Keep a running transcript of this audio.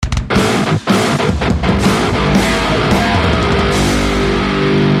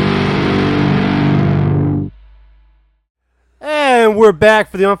we're back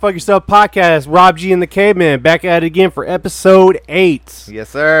for the Unfuck Yourself podcast. Rob G and the Caveman back at it again for episode 8. Yes,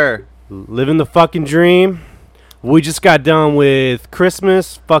 sir. Living the fucking dream. We just got done with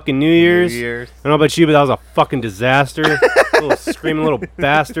Christmas, fucking New Year's. I don't know about you, but that was a fucking disaster. Little screaming little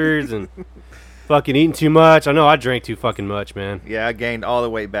bastards and fucking eating too much. I know I drank too fucking much, man. Yeah, I gained all the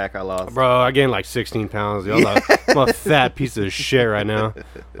weight back I lost. Bro, I gained like 16 pounds. I'm a fat piece of shit right now.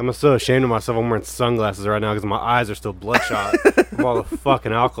 I'm so ashamed of myself. I'm wearing sunglasses right now because my eyes are still bloodshot from all the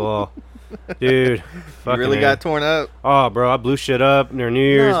fucking alcohol. Dude. You really got torn up? Oh, bro, I blew shit up near New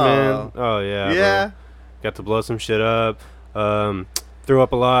Year's, man. Oh, yeah. Yeah? Bro. Got to blow some shit up. Threw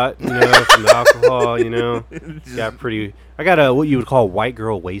up a lot, from the alcohol, Got pretty... I got what you would call white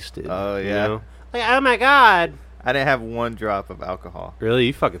girl wasted. Oh, yeah. Like, oh, my God. I didn't have one drop of alcohol. Really?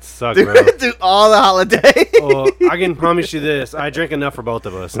 You fucking suck, bro. Through all the holidays. Well, I can promise you this. I drank enough for both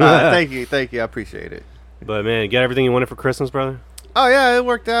of us. Thank you. I appreciate it. But, man, you got everything you wanted for Christmas, brother? Oh, yeah, it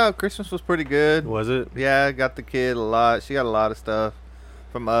worked out. Christmas was pretty good. Was it? Yeah, I got the kid a lot. She got a lot of stuff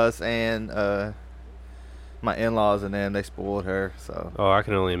from us and my in-laws, and then they spoiled her. So. Oh, I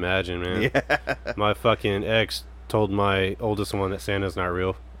can only imagine, man. Yeah. My fucking ex told my oldest one that Santa's not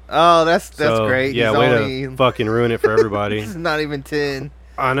real. Oh, that's great. Yeah, way to fucking ruin it for everybody. He's not even 10.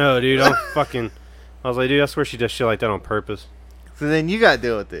 I know, dude. I was like, dude, I swear she does shit like that on purpose. So then you got to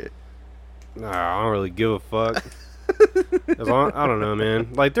deal with it. Nah, I don't really give a fuck. I don't know,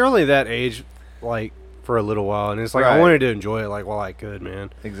 man. Like, they're only that age, like, for a little while. And it's like, right. I wanted to enjoy it, like, while I could,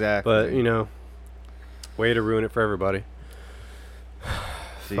 man. Exactly. But, way to ruin it for everybody.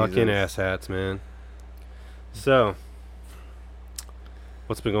 Fucking asshats, man. So,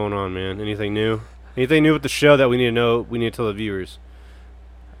 what's been going on, man? Anything new? Anything new with the show that we need to know? We need to tell the viewers.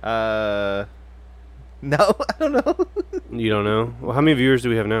 No, I don't know. You don't know? Well, how many viewers do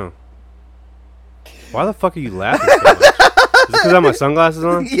we have now? Why the fuck are you laughing so much? Is it because I have my sunglasses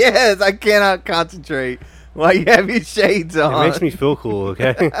on? Yes, I cannot concentrate while you have your shades on. It makes me feel cool,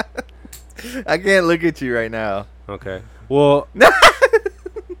 okay? I can't look at you right now. Okay. Well,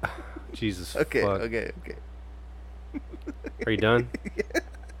 Jesus Okay, fuck. okay. Are you done? Yeah.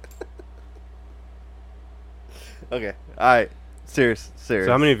 Okay, all right. Serious. So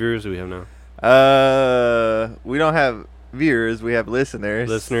how many viewers do we have now? We don't have viewers. We have listeners.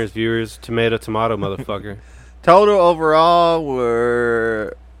 Listeners, viewers, tomato, motherfucker. Total overall,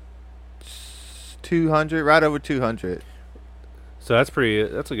 we're 200, right over 200. So that's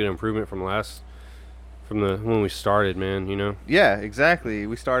a good improvement from when we started, man, Yeah, exactly.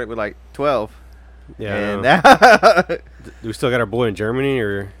 We started with like 12. Yeah. And now Do we still got our boy in Germany,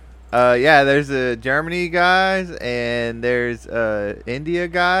 or? yeah, there's Germany guys and there's India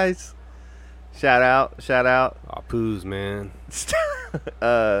guys. Shout out. Aw, poos, man. Is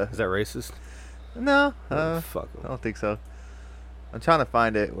that racist? No. Fuck 'em. I don't think so. I'm trying to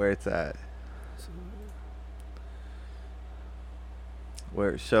find it where it's at.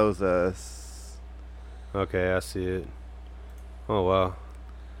 Where it shows us. Okay, I see it. Oh, wow.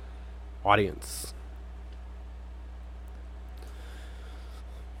 Audience.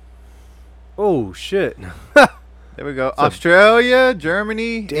 Oh, shit. There we go. Australia,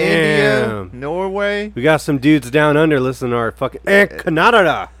 Germany, Damn. India, Norway. We got some dudes down under listening to our fucking...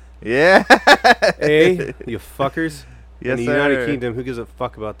 Canada! Yeah. Hey, you fuckers. Yes, in the United Kingdom, who gives a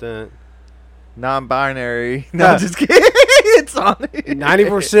fuck about that? Non-binary. No, I'm just kidding. It's on it.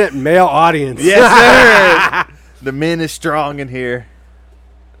 90% male audience. Yes, sir. The men is strong in here.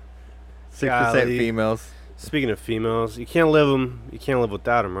 6% Golly. females. Speaking of females, you can't live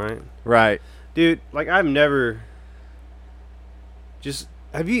without them, right? Right. Dude, like, I've never...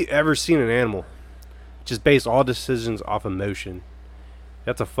 Have you ever seen an animal just base all decisions off emotion?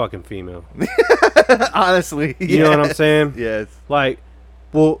 That's a fucking female. Honestly. You know what I'm saying? Yes. Like,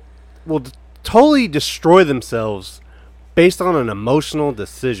 will totally destroy themselves based on an emotional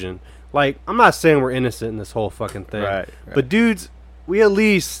decision. Like, I'm not saying we're innocent in this whole fucking thing. Right. But dudes, we at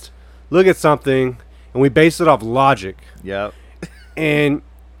least look at something and we base it off logic. Yep. And,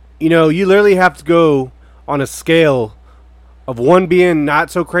 you literally have to go on a scale of 1 being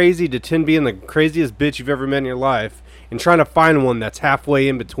not so crazy to 10 being the craziest bitch you've ever met in your life, and trying to find one that's halfway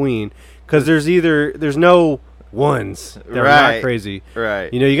in between. Because there's no ones that are not crazy.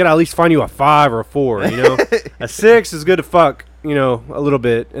 Right. You got to at least find you a 5 or a 4, A 6 is good to fuck, a little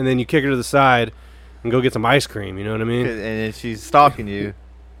bit, and then you kick her to the side and go get some ice cream, you know what I mean? And then she's stalking you.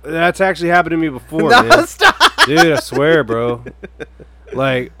 That's actually happened to me before, No, man. stop. Dude, I swear, bro.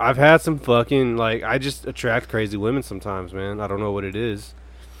 Like, I've had some fucking, like, I just attract crazy women sometimes, man. I don't know what it is.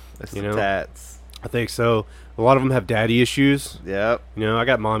 That's the tats. I think so. A lot of them have daddy issues. Yep. You know, I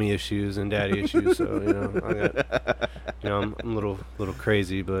got mommy issues and daddy issues, so you know, I'm a little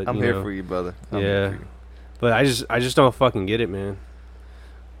crazy, but I'm you here know, for you, brother. I'm yeah. here for you. But I just don't fucking get it, man.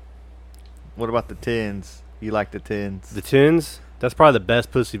 What about the tens? You like the tens? The tins, that's probably the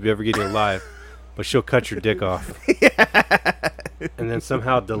best pussy you ever get in your life. But she'll cut your dick off. And then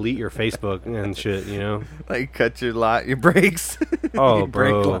somehow delete your Facebook and shit, you know? Like cut your brakes. Oh, your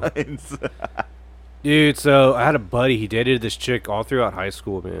bro. brake lines. Dude, so I had a buddy. He dated this chick all throughout high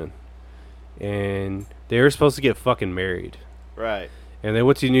school, man. And they were supposed to get fucking married. Right. And they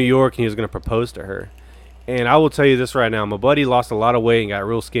went to New York and he was going to propose to her. And I will tell you this right now. My buddy lost a lot of weight and got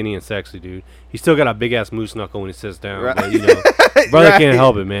real skinny and sexy, dude. He still got a big-ass moose knuckle when he sits down. Right. But, you know, brother Right. can't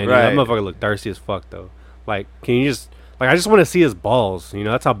help it, man. Right. You know, that motherfucker look thirsty as fuck, though. Like, can you just... Like, I just want to see his balls. You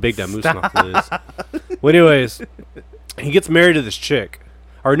know, that's how big that moose knuckle is. Well, anyways, he gets married to this chick.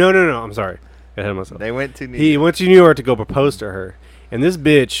 Or, no, I'm sorry. I ahead of myself. They went to New He York. went to New York to go propose to her. And this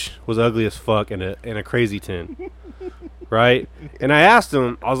bitch was ugly as fuck in a crazy tin. Right? And I asked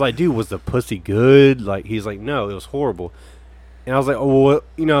him, I was like, dude, was the pussy good? Like, he's like, no, it was horrible. And I was like, oh, well,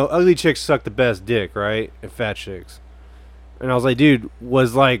 you know, ugly chicks suck the best dick, right? And fat chicks. And I was like, dude,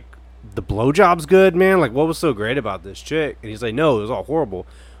 was like the blowjobs good, man? Like, what was so great about this chick? And he's like, no, it was all horrible.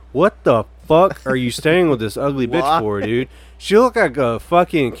 What the fuck are you staying with this ugly bitch for, dude? She looked like a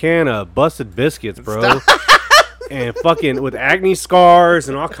fucking can of busted biscuits, bro. And fucking with acne scars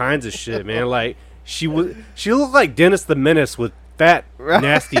and all kinds of shit, man. Like, she looked like Dennis the Menace with fat,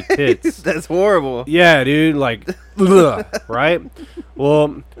 nasty tits. That's horrible. Yeah, dude. Like, ugh, right?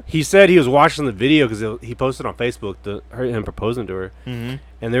 Well, he said he was watching the video because he posted on Facebook him proposing to her. Mm-hmm.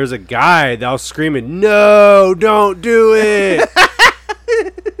 And there's a guy that was screaming, "No, don't do it!"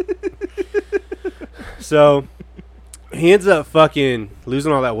 So he ends up fucking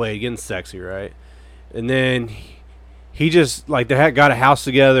losing all that weight, getting sexy, right? And then he just, like, they had got a house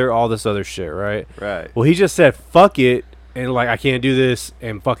together, all this other shit, right? Right. Well, he just said, fuck it, and, like, I can't do this,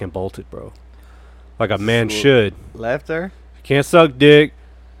 and fucking bolted, bro. Like a man should. Left her? Can't suck dick.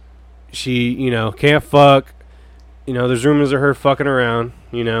 She, you know, can't fuck. You know, there's rumors of her fucking around,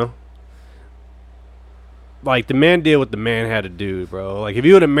 you know? Like, the man did what the man had to do, bro. Like, if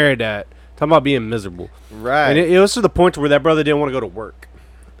he would have married that, talking about being miserable. Right. And it was to the point where that brother didn't want to go to work.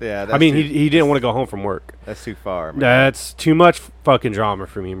 Yeah. I mean, he didn't want to go home from work. That's too far, man. That's too much fucking drama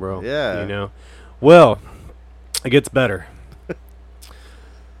for me, bro. Yeah. You know? Well, it gets better.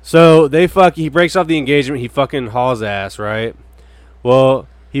 So, he breaks off the engagement. He fucking hauls ass, right? Well,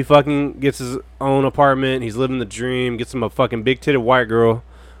 he fucking gets his own apartment. He's living the dream. Gets him a fucking big-titted white girl.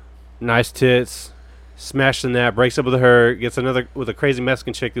 Nice tits. Smashing that. Breaks up with her. Gets another with a crazy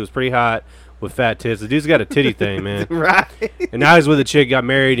Mexican chick that was pretty hot with fat tits. The dude's got a titty thing, man. Right. And now he's with a chick, got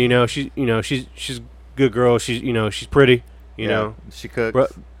married, you know. She's a good girl. She's pretty, you know. She cooks. Bro,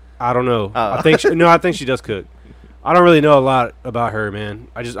 I don't know. Oh. I think she does cook. I don't really know a lot about her, man.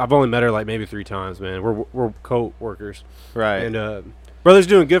 I've only met her like maybe 3 times, man. We're co-workers. Right. And brother's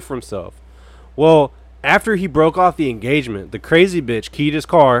doing good for himself. Well, after he broke off the engagement, the crazy bitch keyed his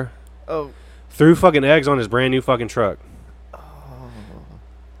car, threw fucking eggs on his brand new fucking truck. Oh.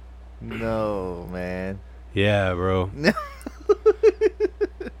 No, man. Yeah, bro.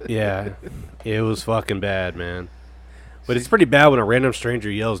 Yeah. It was fucking bad, man. But it's pretty bad when a random stranger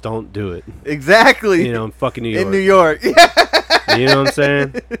yells, "Don't do it." Exactly. You know, in fucking New York. In New York. You know what I'm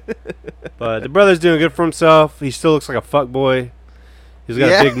saying? But the brother's doing good for himself. He still looks like a fuck boy. He's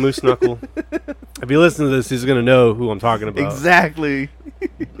got a big moose knuckle. If you listen to this, he's going to know who I'm talking about. Exactly.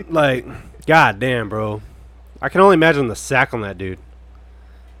 Like, god damn, bro. I can only imagine the sack on that dude.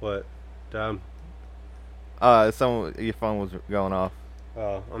 What? Your phone was going off.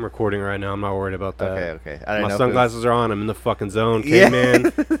 Oh, I'm recording right now. I'm not worried about that. Okay. I didn't My know sunglasses are on. I'm in the fucking zone. Yeah.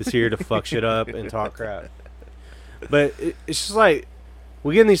 Caveman is here to fuck shit up and talk crap. But it's just like,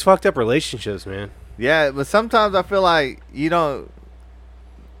 we get in these fucked up relationships, man. Yeah, but sometimes I feel like you don't.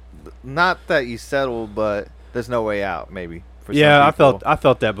 Not that you settle, but there's no way out. Maybe. For some people. I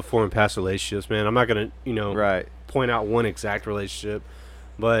felt that before in past relationships, man. I'm not gonna, right. point out one exact relationship,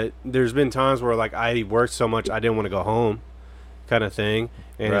 but there's been times where like I worked so much I didn't want to go home, kind of thing,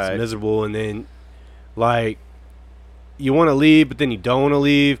 and Right. it's miserable. And then, like, you want to leave, but then you don't want to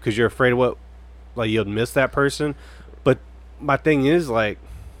leave because you're afraid of what, like, you'll miss that person. But my thing is, like,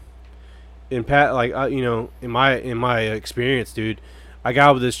 in my experience, dude, I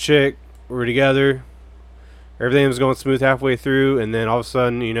got with this chick, we were together, everything was going smooth halfway through, and then all of a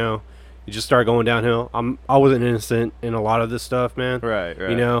sudden, it just started going downhill. I wasn't innocent in a lot of this stuff, man. Right.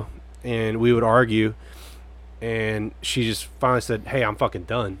 And we would argue, and she just finally said, "Hey, I'm fucking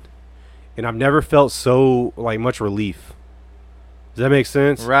done." and I've never felt so like much relief. Does that make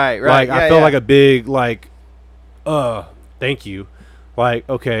sense? Right. Like Yeah, I felt like a big like, thank you. Like,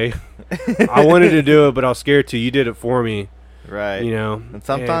 okay, I wanted to do it, but I was scared to. You did it for me. Right. You know, and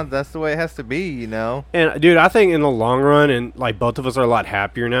sometimes that's the way it has to be. You know. And dude, I think in the long run, and like both of us are a lot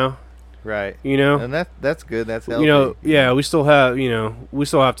happier now. Right. You know, and that's good. That's healthy. You know, yeah, we still have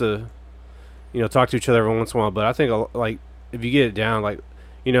to, talk to each other every once in a while. But I think like if you get it down, like,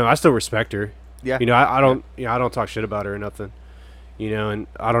 I still respect her. Yeah. I don't, I don't talk shit about her or nothing. And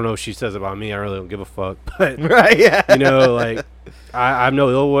I don't know what she says about me. I really don't give a fuck. But right, yeah. Like I have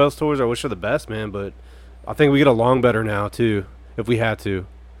no ill will towards her. I wish her the best, man. But I think we get along better now too, if we had to.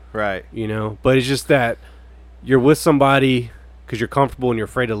 Right. But it's just that you're with somebody because you're comfortable and you're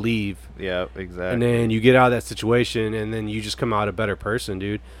afraid to leave. Yeah, exactly. And then you get out of that situation, and then you just come out a better person,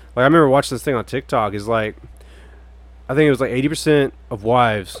 dude. Like I remember watching this thing on TikTok. Is like, I think it was like 80% of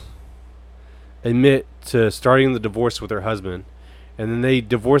wives admit to starting the divorce with their husband. And then they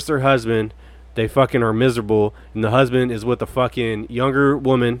divorce their husband, they fucking are miserable, and the husband is with a fucking younger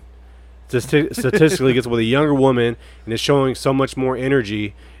woman, statistically gets with a younger woman, and is showing so much more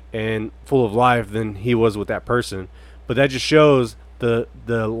energy and full of life than he was with that person. But that just shows the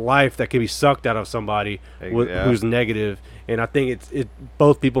life that can be sucked out of somebody who's negative. And I think it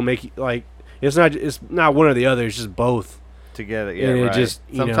both people make, like, it's not one or the other, it's just both. Together, yeah, and right. It just,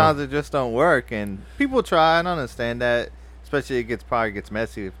 sometimes it just don't work, and people try and understand that. Especially it probably gets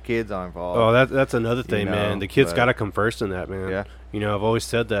messy if kids are involved. Oh, that's another thing, man. The kids got to come first in that, man. Yeah. I've always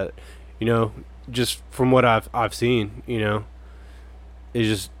said that. Just from what I've seen, it's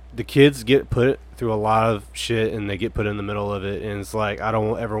just the kids get put through a lot of shit, and they get put in the middle of it, and it's like I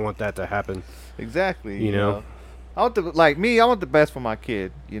don't ever want that to happen. Exactly. You know, I want the best for my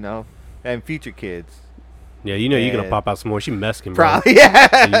kid. And future kids. Yeah, you're gonna pop out some more. She Mexican, bro. Probably,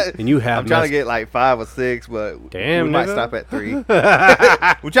 yeah. And you have. I'm trying to get like 5 or 6, but damn, we might stop at 3.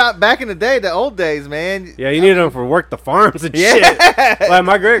 Back in the day, the old days, man. Yeah, you needed them for work, the farms and shit. Like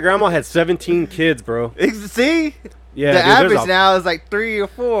my great grandma had 17 kids, bro. See, yeah, the average now is like 3 or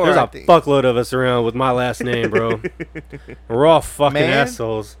 4. There's a fuckload of us around with my last name, bro. We're all fucking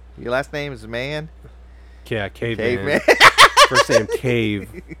assholes. Your last name is Man. Yeah, Caveman. First name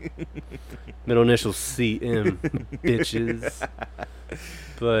Cave. Middle initial CM, bitches.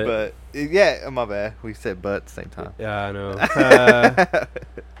 But yeah, my bad. We said but at the same time. Yeah, I know.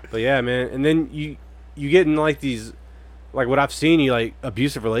 But yeah, man. And then you get in like these, like what I've seen, you like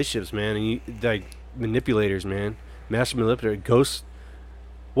abusive relationships, man, and you like manipulators, man, master manipulator, ghost.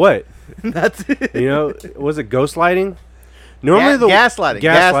 What? That's it. Was it ghostlighting? Normally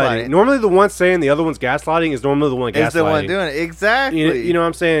gaslighting. Normally the one saying the other one's gaslighting is normally the one gaslighting. Is the one doing it. Exactly. You know what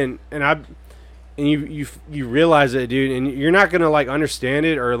I'm saying? And you realize it, dude, and you're not gonna like understand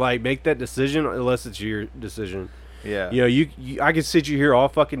it or like make that decision unless it's your decision. Yeah. I can sit you here all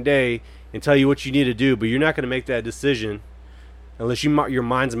fucking day and tell you what you need to do, but you're not gonna make that decision unless your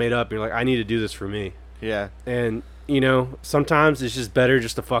mind's made up and you're like, I need to do this for me. Yeah. And sometimes it's just better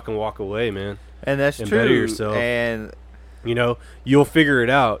just to fucking walk away, man. And that's true. Better yourself. And you'll figure it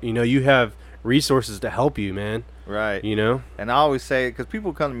out. You have resources to help you, man. Right. And I always say, because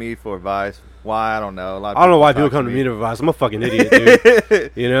people come to me for advice. Why? I don't know. I don't know why people come to me for advice. I'm a fucking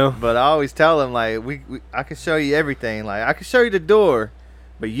idiot, dude. But I always tell them, like, I can show you everything. Like, I can show you the door,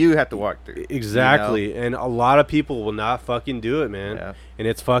 but you have to walk through. Exactly. And a lot of people will not fucking do it, man. Yeah. And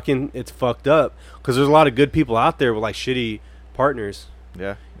it's fucked up. Because there's a lot of good people out there with, like, shitty partners.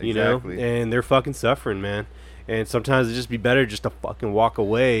 Yeah, exactly. And they're fucking suffering, man. And sometimes it'd just be better just to fucking walk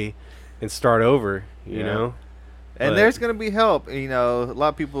away and start over, you know? And there's going to be help. A lot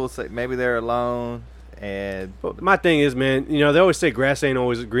of people say maybe they're alone. But my thing is, man, they always say grass ain't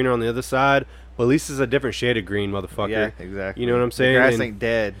always greener on the other side, but at least it's a different shade of green, motherfucker. Yeah, exactly. You know what I'm saying? The grass ain't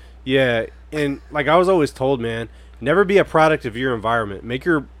dead. Yeah, and like I was always told, man, never be a product of your environment. Make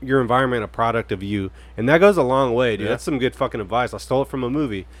your environment a product of you. And that goes a long way, dude. Yeah. That's some good fucking advice. I stole it from a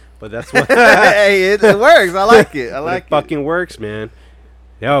movie, but that's what... Hey, it works. I like it. It fucking works, man.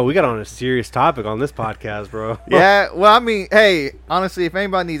 Yo, we got on a serious topic on this podcast, bro. Yeah, well, I mean, hey, honestly, if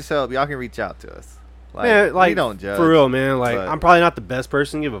anybody needs help, y'all can reach out to us. We don't judge. For real, man. Like, I'm probably not the best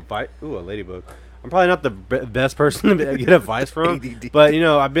person to give advice. Ooh, a ladybug. I'm probably not the best person to get advice from. But,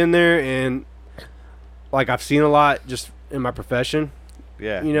 I've been there and, like, I've seen a lot just in my profession.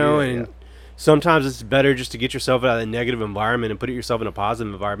 Yeah. And sometimes it's better just to get yourself out of a negative environment and put yourself in a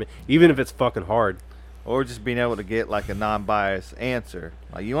positive environment, even if it's fucking hard. Or just being able to get, like, a non-biased answer.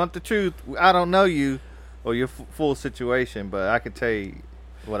 Like, you want the truth. I don't know you or your full situation, but I can tell you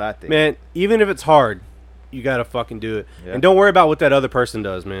what I think. Man, even if it's hard, you got to fucking do it. Yeah. And don't worry about what that other person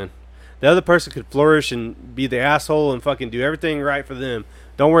does, man. The other person could flourish and be the asshole and fucking do everything right for them.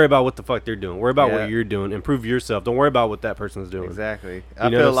 Don't worry about what the fuck they're doing. Worry about what you're doing. Improve yourself. Don't worry about what that person's doing. Exactly. I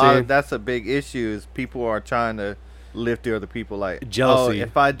feel a lot of that's a big issue is people are trying to lift the other people like jealousy. Oh,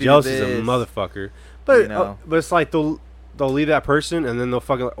 if I do jealousy this, is a motherfucker. But but it's like they'll leave that person and then they'll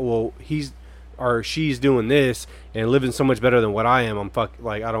fucking well he's or she's doing this and living so much better than what I am. I'm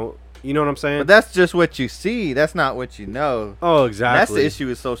like I don't. You know what I'm saying? But that's just what you see. That's not what you know. Oh, exactly. And that's the issue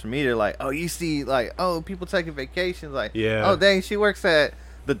with social media. Like, oh, you see, like, oh, people taking vacations. Like, yeah. Oh, dang, she works at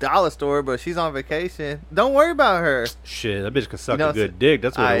the dollar store, but she's on vacation. Don't worry about her. Shit, that bitch could suck a good dick.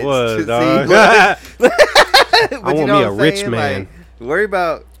 That's what it was, see, dog. I want me a rich man.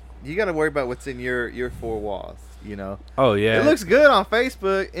 Like, you got to worry about what's in your four walls. You know. Oh yeah. It looks good on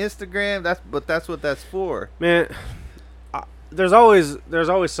Facebook, Instagram. That's what that's for. Man. There's always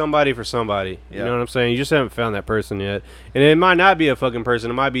somebody for somebody. You Yeah. know what I'm saying? You just haven't found that person yet. And it might not be a fucking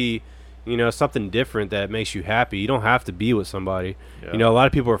person. It might be, something different that makes you happy. You don't have to be with somebody. Yeah. A lot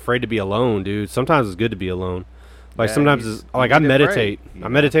of people are afraid to be alone, dude. Sometimes it's good to be alone. Like Yeah, sometimes it's like I meditate. I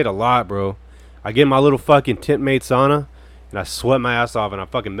meditate a lot, bro. I get in my little fucking tent made sauna and I sweat my ass off and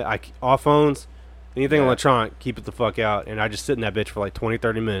I off phones, anything electronic, keep it the fuck out, and I just sit in that bitch for like 20,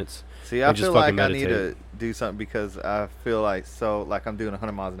 30 minutes. See, I feel like I need to do something because I feel like I'm doing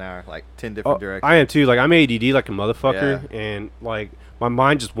 100 miles an hour, like 10 different directions. I am too. Like I'm ADD like a motherfucker, and like my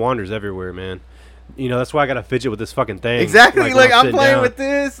mind just wanders everywhere, man. That's why I gotta fidget with this fucking thing. Exactly. Like I'm playing with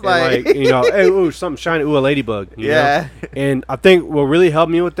this, like hey, ooh, something shiny, ooh, a ladybug. You know? And I think what really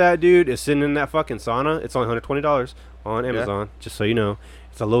helped me with that, dude, is sitting in that fucking sauna. It's only $120 on Amazon, just so you know.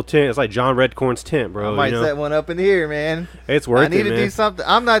 It's a little tent. It's like John Redcorn's tent, bro. I might set one up in here, man. It's worth it, man. I need to do something.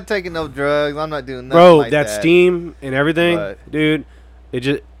 I'm not taking no drugs. I'm not doing nothing bro, like that. Bro, that steam and everything, dude, it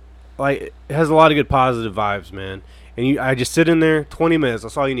just, like, it has a lot of good positive vibes, man. And I just sit in there 20 minutes.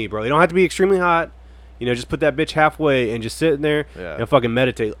 That's all you need, bro. You don't have to be extremely hot. Just put that bitch halfway and just sit in there and fucking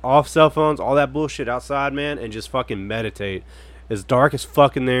meditate. Off cell phones, all that bullshit outside, man, and just fucking meditate. It's dark as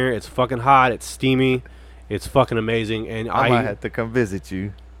fuck in there. It's fucking hot. It's steamy. It's fucking amazing, and I might have to come visit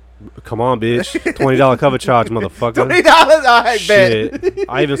you. Come on, bitch! $20 cover charge, motherfucker. $20, I bet. Shit.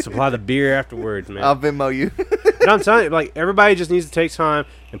 I even supply the beer afterwards, man. I'll Venmo you. But I'm telling you, like everybody just needs to take time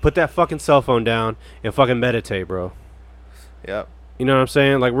and put that fucking cell phone down and fucking meditate, bro. Yep. You know what I'm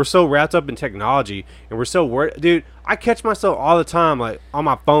saying? Like we're so wrapped up in technology and we're so worried, dude. I catch myself all the time, like on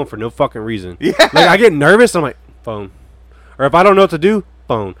my phone for no fucking reason. Yeah. Like I get nervous, I'm like phone, or if I don't know what to do.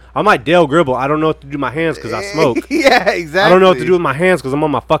 Phone. I'm like Dale Gribble. I don't know what to do with my hands because I smoke. Yeah, exactly. I don't know what to do with my hands because I'm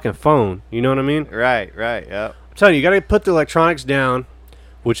on my fucking phone. You know what I mean? Right, yep. I'm telling you, you got to put the electronics down,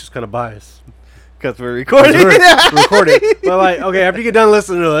 which is kind of biased. Because we're recording. Recording. But like, okay, after you get done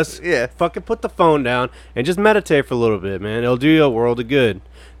listening to us, yeah, fucking put the phone down and just meditate for a little bit, man. It'll do you a world of good.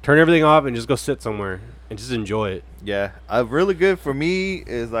 Turn everything off and just go sit somewhere and just enjoy it. Yeah. Really good for me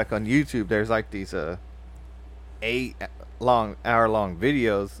is like on YouTube, there's like these 8-hour-long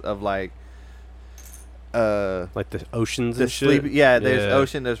videos of like the oceans the and shit. There's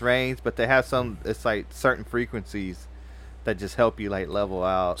ocean, there's rains, but they have it's like certain frequencies that just help you like level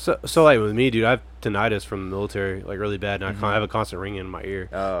out. So like with me, dude, I have tinnitus from the military, like really bad, and I have a constant ringing in my ear.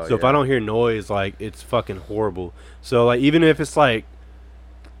 So if I don't hear noise, like it's fucking horrible. So like even if it's like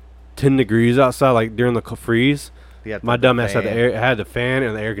 10 degrees outside, like during the freeze, my dumb ass had the fan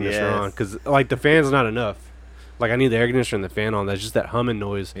and the air conditioner on, because like the fan's not enough. Like I need the air conditioner and the fan on. That's just that humming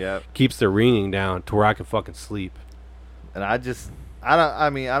noise. Keeps the ringing down to where I can fucking sleep. And I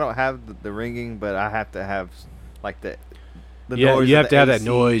don't have the ringing, but I have to have like the noise. You have to have AC. that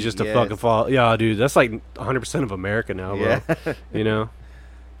noise just to fucking fall. Yeah, dude, that's like 100% of America now, bro. You know?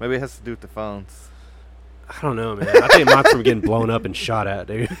 Maybe it has to do with the phones. I don't know, man. I think mine's from getting blown up and shot at,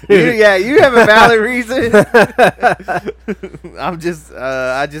 dude. You have a valid reason. I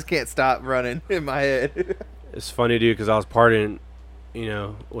just can't stop running in my head. It's funny, dude, because I was partying,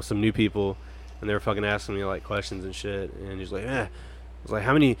 with some new people, and they were fucking asking me like questions and shit, and he's like, I was like,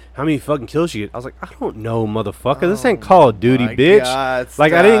 how many fucking kills you get? I was like, I don't know, motherfucker. This ain't Call of Duty, bitch. God,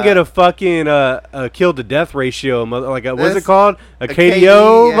 like, I didn't get a fucking kill to death ratio, what's it called? A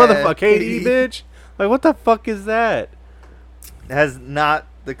KDO, motherfucker, KD, bitch. Like, what the fuck is that? Has not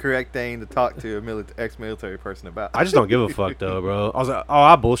the correct thing to talk to a ex-military person about. I just don't give a fuck though, bro. I was like,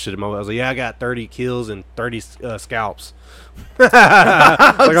 I bullshitted my way. I was like, I got 30 kills and 30 scalps. Like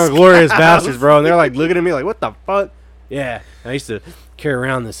on Glorious Bastards, bro. And they're like looking at me like, what the fuck? Yeah. And I used to carry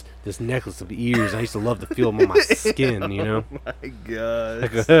around this necklace of ears. I used to love to feel them on my skin, you know? Oh my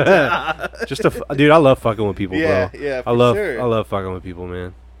god. Dude, I love fucking with people, bro. Yeah, I love fucking with people,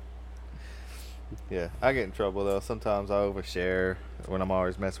 man. Yeah, I get in trouble though. Sometimes I overshare. when I'm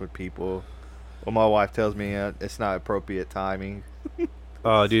always messing with people. Well, my wife tells me it's not appropriate timing.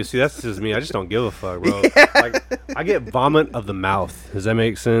 Oh, dude, see, that's just me. I just don't give a fuck, bro. Like, I get vomit of the mouth. Does that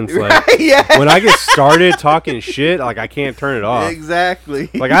make sense? Like, Yeah. when I get started talking shit, like, I can't turn it off. Exactly.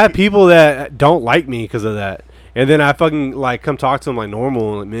 Like, I have people that don't like me because of that. And then I fucking, like, come talk to them like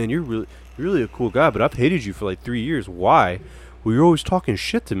normal. And like, man, you're really a cool guy, but I've hated you for like 3 years. Why? Well, you're always talking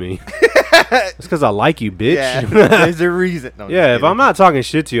shit to me. It's because I like you, bitch. Yeah, there's a reason. No, yeah, if I'm not talking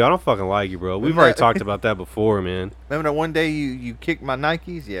shit to you, I don't fucking like you, bro. We've already talked about that before, man. Remember that one day you kicked my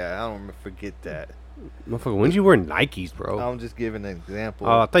Nikes? Yeah, I don't forget that. Motherfucker, when did you wear Nikes, bro? I'm just giving an example.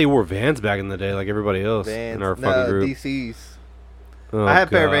 Oh, I thought you wore Vans back in the day like everybody else in our fucking group. DCs. Oh, I had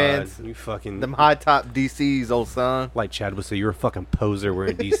a pair of God. Vans. You fucking... Them high top DCs, old son. Like Chad would say, you're a fucking poser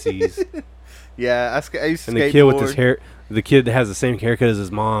wearing DCs. Yeah, I used to And skateboard. the kid with his hair... The kid that has the same haircut as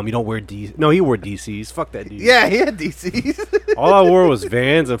his mom. You don't wear D. No, he wore DCs. Fuck that dude. Yeah, he had DCs. All I wore was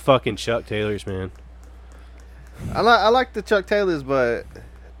Vans and fucking Chuck Taylors, man. I like the Chuck Taylors, but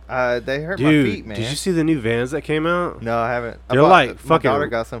they hurt Dude, my feet, man. did you see the new Vans that came out? No, I haven't. They're like my fucking... daughter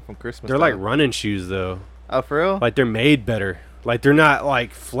got some from Christmas. They're like running shoes, though. Oh, for real? Like, they're made better. Like, they're not,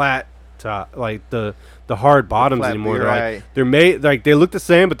 like, flat top. Like, the hard bottoms anymore. They're right. like... They're made... Like, they look the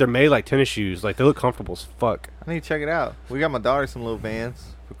same, but they're made like tennis shoes. Like, they look comfortable as fuck. I need to check it out. We got my daughter some little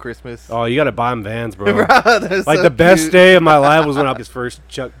Vans for Christmas. Oh, you gotta buy them Vans, bro. Bro, like, so the best cute. day of my life was when I got his first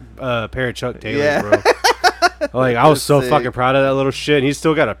pair of Chuck Taylors, Yeah. bro. Like, I was That's so sick. fucking proud of that little shit, and he's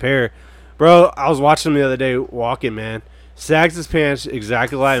still got a pair. Bro, I was watching him the other day walking, man. Sags his pants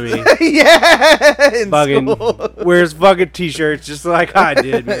exactly like me. Yeah, in Fucking school. wears fucking t-shirts just like I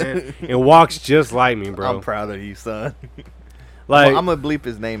did, man. And walks just like me, bro. I'm proud of you, son. Like, I'm gonna bleep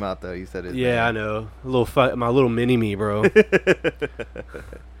his name out though. You said his yeah, I name. know. My little mini me, bro. He's a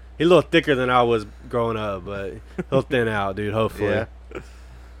little thicker than I was growing up, but he'll thin out, dude, hopefully. Yeah.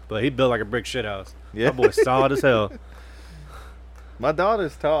 But he built like a brick shit house. Yeah. That boy's solid as hell. My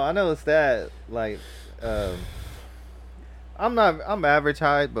daughter's tall. I noticed that. Like, I'm average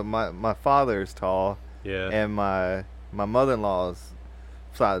height, but my father's tall, Yeah. and my mother-in-law's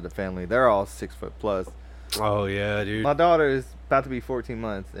side of the family, they're all 6 foot plus. Oh, yeah, dude. My daughter is about to be 14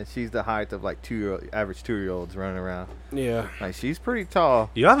 months, and she's the height of like average 2-year-olds running around. Yeah. Like, she's pretty tall.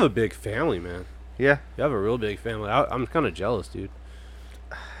 You have a big family, man. Yeah, You have a real big family. I'm kind of jealous, dude.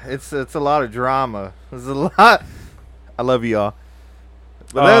 it's a lot of drama. There's a lot. I love you all,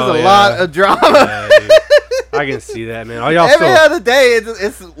 but there's Oh, a yeah. lot of drama. Yeah, dude. I can see that, man. Are y'all Every still... other day,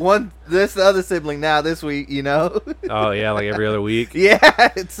 it's this other sibling now. This week, you know. Oh, yeah, like every other week? Yeah,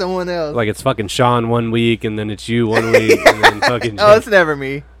 it's someone else. Like it's fucking Sean one week, and then it's you one week, and then fucking... Oh, it's never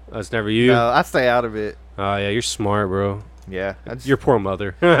me. Oh, it's never you? No, I stay out of it. Oh, yeah, you're smart, bro. Yeah, Your poor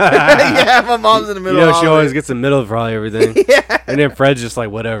mother. yeah, my mom's in the middle. You know, of she all always of it. gets in the middle of probably everything. Yeah, And then Fred's just like,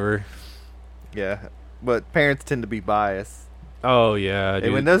 whatever. yeah, but parents tend to be biased. Oh, yeah, And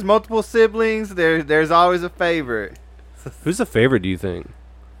dude. when there's multiple siblings, there's always a favorite. Who's the favorite, do you think?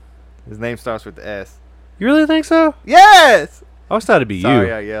 His name starts with the S. You really think so? Yes. I always thought it'd be Sorry,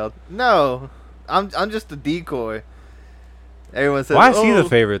 you. I yelled. No, I'm just a decoy. Everyone says, Why is he "Oh, the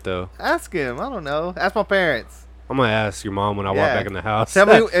favorite, though? Ask him. I don't know. Ask my parents. I'm going to ask your mom when I walk Yeah. back in the house. Tell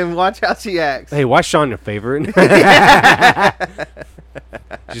me and watch how she acts. Hey, why Sean your favorite?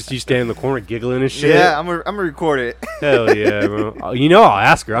 Just you stand in the corner giggling and shit? Yeah, I'm gonna record it. Hell yeah, bro. Oh, you know I'll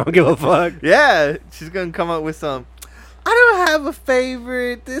ask her. I don't give a fuck. Yeah, she's gonna come up with some. I don't have a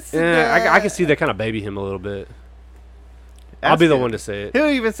favorite. This. and Yeah, that." I can see that kind of baby him a little bit. I'll Ask be the him. one to say it. He'll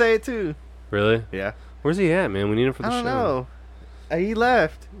even say it too. Really? Yeah. Where's he at, man? We need him for the I don't show. know. He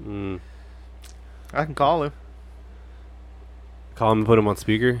left. Mm. I can call him. Call him and put him on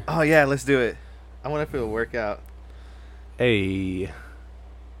speaker. Oh yeah, let's do it. I want to feel a workout. Hey.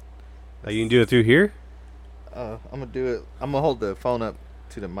 You can do it through here? I'm gonna do it. I'm gonna hold the phone up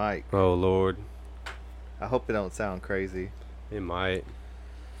to the mic. Oh, Lord. I hope it don't sound crazy. It might.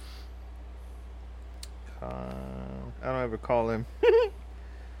 I don't ever call him. All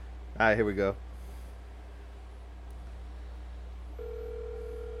right, here we go.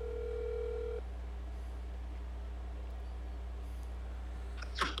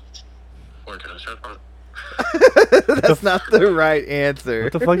 Or can I start from? That's not the right answer.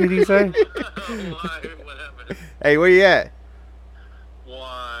 What the fuck did he say? Why? What happened? Hey, where you at?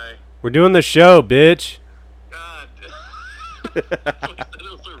 Why? We're doing the show, bitch. God. That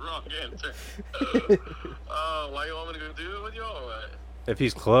was the wrong answer. Why you want me to go do it with you or what? If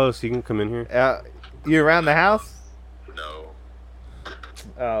he's close, he can come in here. You around the house? No.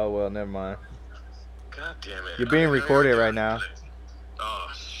 Oh, well, never mind. God damn it. You're being recorded right now. Oh,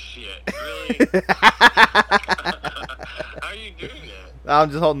 shit. Really? How are you doing that? I'm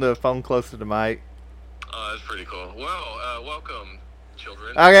just holding the phone closer to the mic. Oh, that's pretty cool. Well, welcome,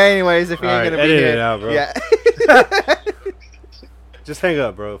 children. Okay, anyways, if you All ain't right, gonna be edit here, it out, bro. yeah. Just hang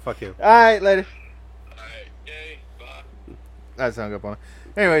up, bro. Fuck you. All right, later. Alright, yay, bye. That's hung up on him.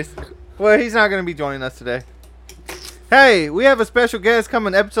 Anyways, well, he's not gonna be joining us today. Hey, we have a special guest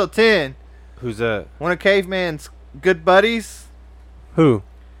coming, episode 10. Who's that? One of Caveman's good buddies. Who?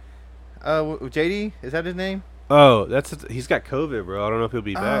 JD, is that his name? Oh, he's got COVID, bro. I don't know if he'll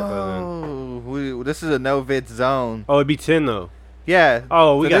be back by then. Oh, this is a no vid zone. Oh, it'd be 10 though. Yeah.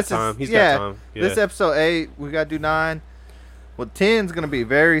 Oh, we So got this is- time. He's yeah, got time. Yeah. This episode 8, we gotta do 9. Well, 10's gonna be a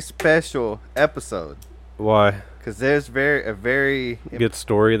very special episode Why? because there's a very Good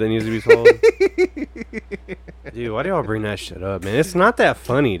story that needs to be told. Dude, why do y'all bring that shit up, man? It's not that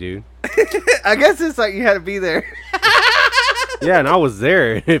funny, dude. I guess it's like you had to be there. Yeah, and I was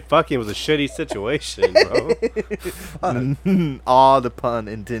there. It fucking was a shitty situation, bro. All the pun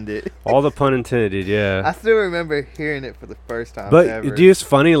intended. All the pun intended, yeah. I still remember hearing it for the first time But, ever. dude, it's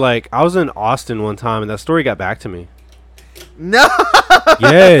funny. Like, I was in Austin one time, and that story got back to me. No.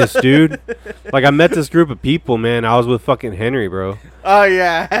 Yes, dude. Like, I met this group of people, man. I was with fucking Henry, bro. Oh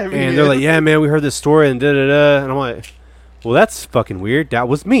yeah. And they're like, yeah, man, we heard this story, and da-da-da. And I'm like, well, that's fucking weird. That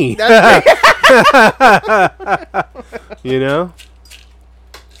was me. You know?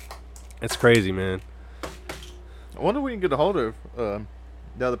 It's crazy, man. I wonder if we can get a hold of the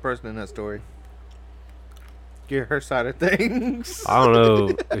other person in that story. Get her side of things. I don't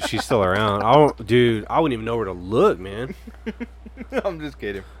know if she's still around. I wouldn't even know where to look, man. I'm just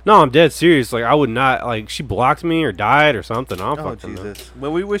kidding. No, I'm dead serious. Like, I would not, like, she blocked me or died or something. I don't Oh fucking know. Jesus.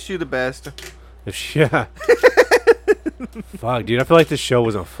 Well, we wish you the best. If she, yeah. Fuck, dude. I feel like this show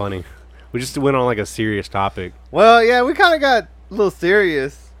wasn't funny. We just went on, like, a serious topic. Well, yeah, we kind of got a little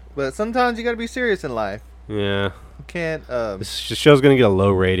serious, but sometimes you got to be serious in life. Yeah. You can't. This show's going to get a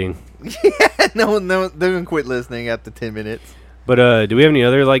low rating. Yeah, no, they're gonna quit listening after 10 minutes. But, do we have any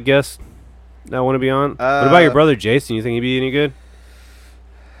other, like, guests that want to be on? What about your brother, Jason? You think he'd be any good?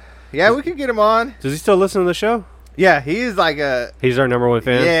 Yeah, we can get him on. Does he still listen to the show? Yeah, he's like a. He's our number one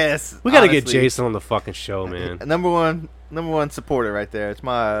fan? Yes. We got to get honestly. Jason on the fucking show, man. Number one supporter right there. It's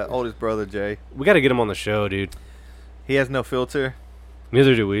my oldest brother, Jay. We got to get him on the show, dude. He has no filter.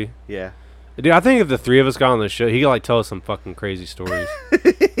 Neither do we. Yeah. Dude, I think if the three of us got on the show, he could, like, tell us some fucking crazy stories.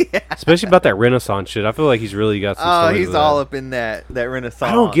 Yeah. Especially about that Renaissance shit. I feel like he's really got some Oh, stories he's of all that. up in that Renaissance.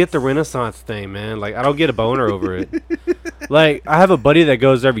 I don't get the Renaissance thing, man. Like, I don't get a boner over it. Like, I have a buddy that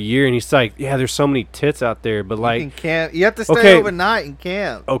goes every year, and he's like, yeah, there's so many tits out there. But, You like, can camp. You have to stay Okay. overnight in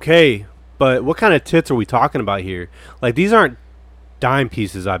camp. okay, but what kind of tits are we talking about here? Like, these aren't dime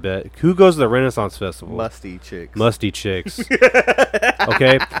pieces, I bet. Who goes to the Renaissance Festival? Musty chicks. Musty chicks.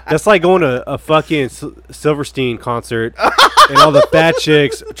 Okay? That's like going to a fucking Silverstein concert and all the fat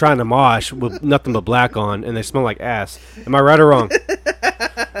chicks trying to mosh with nothing but black on and they smell like ass. Am I right or wrong?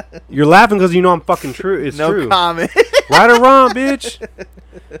 You're laughing because you know I'm fucking true. It's no true. comment. Right or wrong, bitch?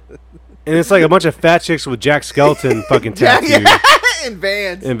 And it's like a bunch of fat chicks with Jack Skeleton fucking tattoos In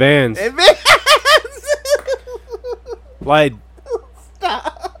Vans. and Vans. In Vans. Like,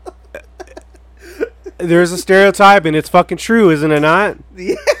 there's a stereotype and it's fucking true, isn't it not?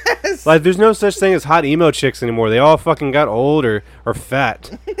 Yes. Like, there's no such thing as hot emo chicks anymore. They all fucking got old or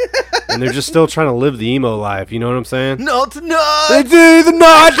fat. And they're just still trying to live the emo life. You know what I'm saying? Not tonight. They do the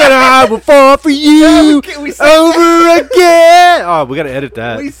night that I will fall for you we sang over again. Oh, we got to edit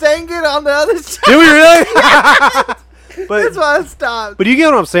that. We sang it on the other side. Did we really? But, That's why I stopped. but you get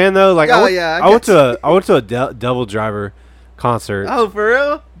what I'm saying, though? Like, Oh, yeah, I I went to a Devil Driver concert. Oh, for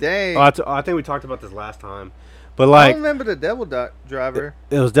real? Dang. I think we talked about this last time. But, I like, don't remember the Devil Driver.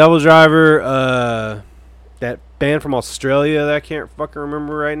 it was Devil Driver, that band from Australia that I can't fucking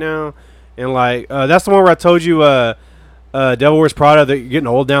remember right now. And, like, that's the one where I told you, Devil Wears Prada, they're getting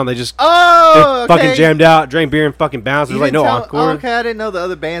old now. They just Oh, they okay. fucking jammed out, drank beer, and fucking bounced. There's, You like, no didn't tell- encore. Oh, okay, I didn't know the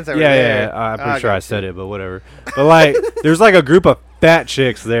other bands that were Yeah, there. yeah, I'm pretty I sure I got said you. it, but whatever. But, like, there's, like, a group of fat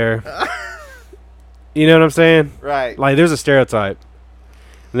chicks there. You know what I'm saying? Right. Like, there's a stereotype.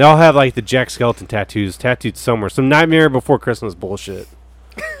 And they all have, like, the Jack Skeleton tattoos tattooed somewhere. Some Nightmare Before Christmas bullshit.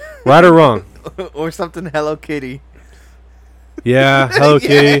 Right or wrong? Or something Hello Kitty. Yeah, Hello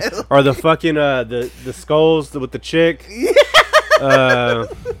Kitty. Yeah. Or the fucking, the skulls with the chick.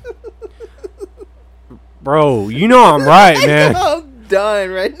 Bro, you know I'm right, man. I'm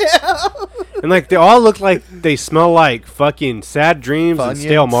done right now. And, like, they all look like they smell like fucking Sad Dreams and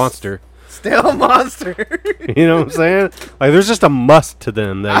Stale Funyuns. Monster. Stale Monster. You know what I'm saying? Like, there's just a must to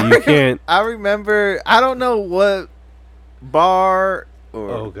them that you can't. I remember, I don't know what bar or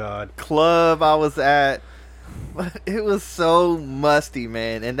Oh, God. club I was at, But it was so musty,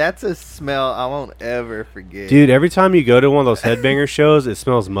 man, and that's a smell I won't ever forget. Dude, every time you go to one of those headbanger shows, it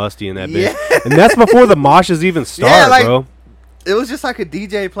smells musty in that Yeah. bitch. And that's before the moshes even start, Yeah, like, bro. It was just like a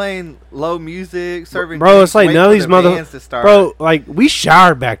DJ playing low music, serving. Bro, drinks, it's like waiting none of for these the bands to start. Bro, like, we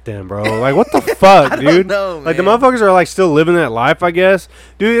showered back then, bro. Like, what the fuck, I dude? don't know, like, the man. motherfuckers are, like, still living that life, I guess.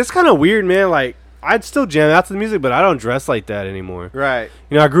 Dude, it's kind of weird, man. Like, I'd still jam out to the music, but I don't dress like that anymore. Right.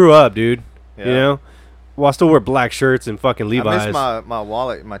 You know, I grew up, dude. Yeah. You know? Well, I still wear black shirts and fucking Levi's. I miss my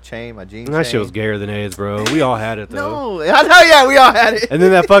wallet, my chain, my jeans. That chain. shit was gayer than AIDS, bro. We all had it, though. No, I know. Yeah, we all had it. And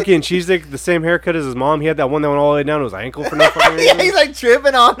then that fucking cheesesteak, the same haircut as his mom. He had that one that went all the way down to his ankle for no fucking reason. Yeah, he's like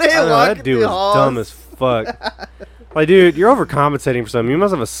tripping on it. I don't know, walking that dude through was halls. dumb as fuck. Like, dude, you're overcompensating for something. You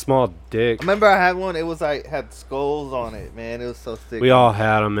must have a small dick. I remember I had one. It was like had skulls on it, man. It was so sick. We all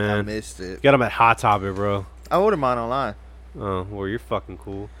had them, I man. missed it. Got them at Hot Topic, bro. I ordered mine online. Oh, well, you're fucking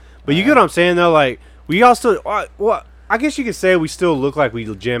cool. But you get what I'm saying, though? Like, we all still... well, I guess you could say we still look like we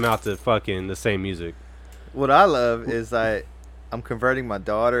jam out to fucking the same music. What I love is like I'm converting my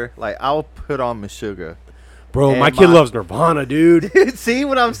daughter. Like I'll put on Meshuggah. Bro, And my kid loves Nirvana, dude. See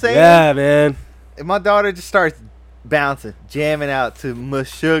what I'm saying? Yeah, man. And my daughter just starts bouncing, jamming out to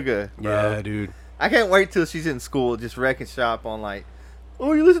Meshuggah, bro. Yeah, dude. I can't wait till she's in school, just wrecking shop on like,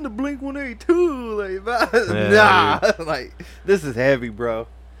 oh, you listen to Blink 182, like, nah, like this is heavy, bro.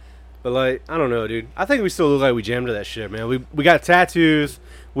 But, like, I don't know, dude. I think we still look like we jammed to that shit, man. We got tattoos.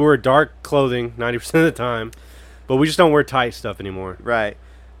 We wear dark clothing 90% of the time. But we just don't wear tight stuff anymore. Right,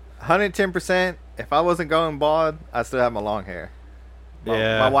 110%. If I wasn't going bald, I still have my long hair.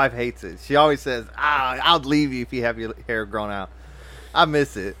 My wife hates it. She always says, I'll leave you if you have your hair grown out. I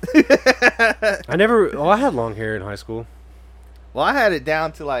miss it. I had long hair in high school. Well, I had it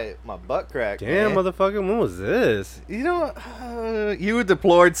down to like my butt crack. Damn, man. motherfucker, when was this? You know, you were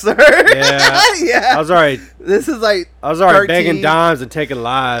deplored, sir. Yeah. Yeah. I was alright. This is like I was already 13. begging dimes and taking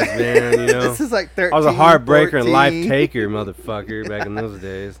lives, man, you know. This is like 13. I was a heartbreaker 14. and life taker, motherfucker, back in those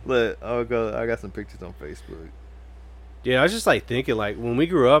days. Look, I got some pictures on Facebook. Yeah, I was just like thinking, like, when we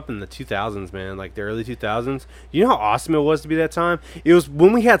grew up in the 2000s, man, like the early 2000s, you know how awesome it was to be that time? It was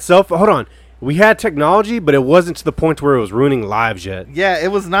when we had hold on. We had technology, but it wasn't to the point where it was ruining lives yet. Yeah, it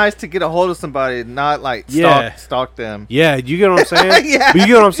was nice to get a hold of somebody, not like stalk them. Yeah, you get what I'm saying? Yeah. But you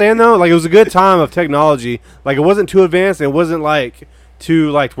get what I'm saying, though? Like, it was a good time of technology. Like, it wasn't too advanced, and it wasn't, like, too,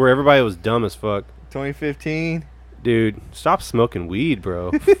 like, where everybody was dumb as fuck. 2015. Dude, stop smoking weed,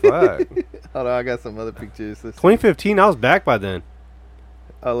 bro. Fuck. Hold on, I got some other pictures. 2015, I was back by then.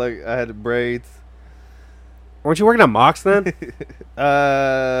 I had the braids. Weren't you working at Mox then?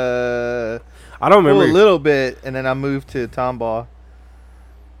 I don't remember. A little bit, and then I moved to Tomball.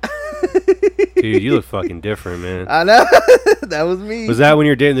 Dude, you look fucking different, man. I know. That was me. Was that when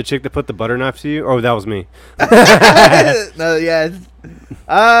you were dating the chick that put the butter knife to you? Oh, that was me. No, yeah.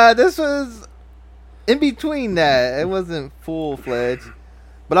 This was in between that. It wasn't full-fledged.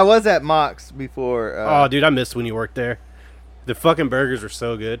 But I was at Mox before. Oh, dude, I missed when you worked there. The fucking burgers were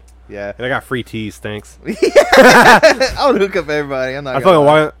so good. Yeah. And I got free teas, thanks. I would hook up everybody. I'm not I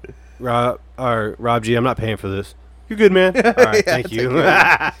gonna fucking Rob G, I'm not paying for this. You're good, man. All right, Yeah, thank you.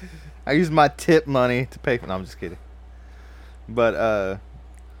 I used my tip money to pay for. No, I'm just kidding. But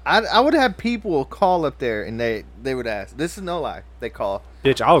I would have people call up there and they would ask. This is no lie. They call.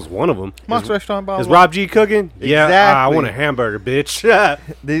 Bitch, I was one of them. Mox restaurant. Blah, Is blah. Rob G cooking? Yeah, I Exactly. want a hamburger, bitch.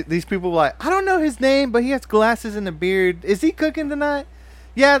 These people were like, I don't know his name, but he has glasses and a beard. Is he cooking tonight?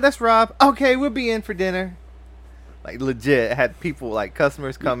 Yeah, that's Rob. Okay, we'll be in for dinner. Like, legit. Had people, like,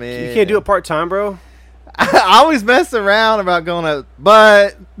 customers come in. You can't do it part-time, bro? I always mess around about going up,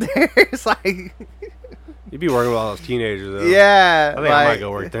 but there's, like... You'd be working with all those teenagers, though. Yeah. I think I might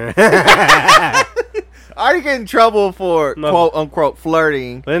go work there. I already get in trouble for, No. quote-unquote,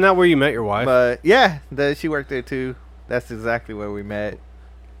 flirting. But isn't that where you met your wife? But, yeah, she worked there, too. That's exactly where we met.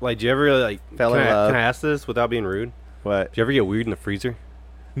 Like, do you ever, like... Fell in love. Can I ask this without being rude? What? Do you ever get weird in the freezer?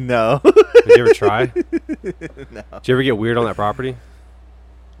 No. Did you ever try? No. Did you ever get weird on that property?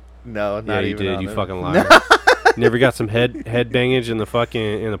 No, not Yeah, you even did. on You it. fucking liar. Never got some head bangage in the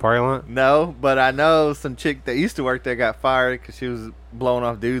parking lot? No, but I know some chick that used to work there got fired because she was blowing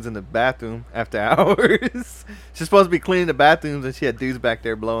off dudes in the bathroom after hours. She's supposed to be cleaning the bathrooms, and she had dudes back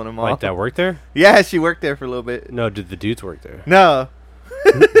there blowing them Like off. that worked there? Yeah, she worked there for a little bit. No, did the dudes work there? No.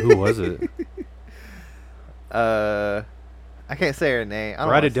 Who was it? I can't say her name. I don't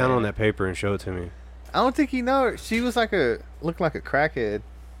Write wanna it down say on it. that paper and show it to me. I don't think you know her. She was like looked like a crackhead.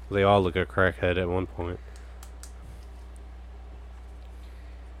 They all look a crackhead at one point.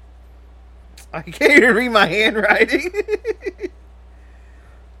 I can't even read my handwriting.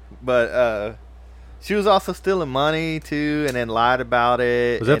 But She was also stealing money too, and then lied about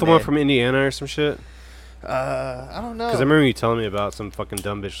it. Was that the one from Indiana or some shit? I don't know. Because I remember you telling me about some fucking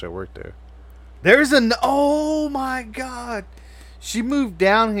dumb bitch that worked there. Oh my god, she moved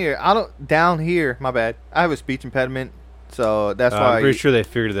down here. My bad. I have a speech impediment, so that's why. I'm pretty sure they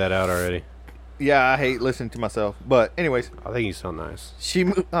figured that out already. Yeah, I hate listening to myself. But anyways, I think you sound nice. she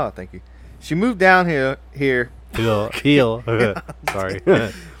moved. Oh, thank you. She moved down here. Heel. Sorry.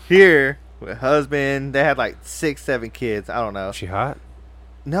 Here with husband. They had like 6, 7 kids. I don't know. She hot?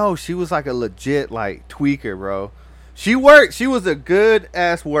 No, she was like a legit like tweaker, bro. She worked. She was a good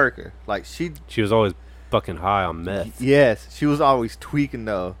ass worker. Like she was always fucking high on meth. Yes, she was always tweaking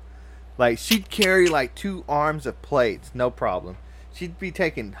though. Like she'd carry like 2 arms of plates, no problem. She'd be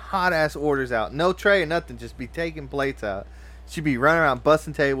taking hot ass orders out, no tray or nothing, just be taking plates out. She'd be running around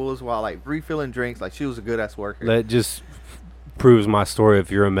busting tables while like refilling drinks. Like she was a good ass worker. That just proves my story. If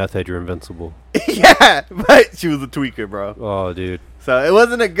you're a meth head, you're invincible. Yeah, but she was a tweaker, bro. Oh, dude. So it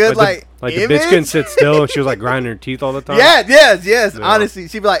wasn't a good like the image. bitch couldn't sit still, and she was like grinding her teeth all the time. Yes. Yeah. Honestly,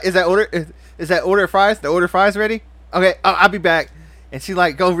 she'd be like, "Is that order of fries? The order of fries ready? Okay, I'll be back." And she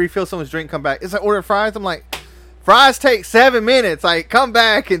like go refill someone's drink, come back. Is that order of fries? I'm like, fries take 7 minutes. Like, come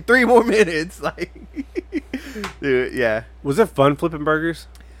back in 3 more minutes. Like, dude, yeah. Was it fun flipping burgers?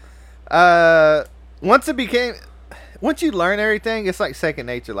 Once you learn everything, it's like second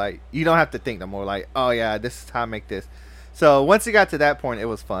nature. Like, you don't have to think no more. Like, oh yeah, this is how I make this. So once it got to that point, it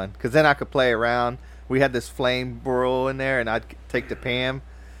was fun because then I could play around. We had this flame burrow in there, and I'd take the Pam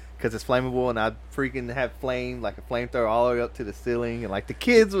because it's flammable, and I'd freaking have flame like a flamethrower all the way up to the ceiling, and like the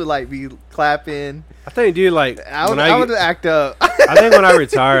kids would like be clapping. I think, dude, like I would act up. I think when I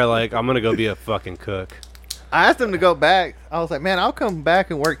retire, like I'm gonna go be a fucking cook. I asked them to go back. I was like, man, I'll come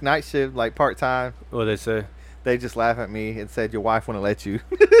back and work night shift like part time. What they say? They just laugh at me and said, your wife wouldn't let you.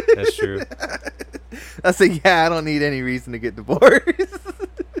 That's true. I said, yeah, I don't need any reason to get divorced.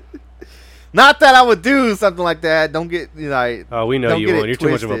 Not that I would do something like that. Don't get, like. Oh, we know you won't. You're too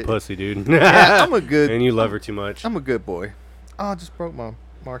much of a pussy, dude. Yeah, I'm a good. And you love her too much. I'm a good boy. Oh, I just broke my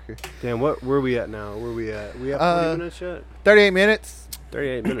marker. Damn, where are we at now? Where are we at? We have 40 minutes yet? 38 minutes.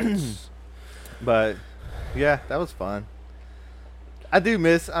 38 minutes. But, yeah, that was fun. I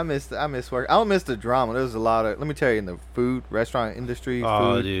miss work. I don't miss the drama. There's a lot of, let me tell you, in the restaurant industry.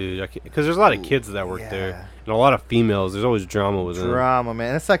 Oh, dude. Because there's a lot of kids that work there. And a lot of females. There's always drama with them. Drama,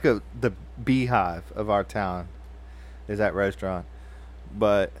 man. It's like the beehive of our town is that restaurant.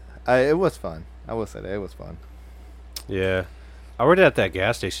 But it was fun. I will say that. It was fun. Yeah. I worked at that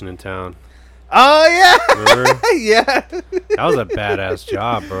gas station in town. Oh, yeah. Remember? Yeah. That was a badass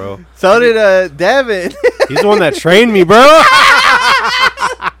job, bro. So did Devin. He's the one that trained me, bro.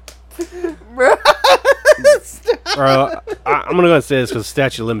 Bro, I'm gonna go and say this because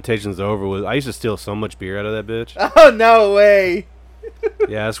statute of limitations is over with. I used to steal so much beer out of that bitch. Oh, no way.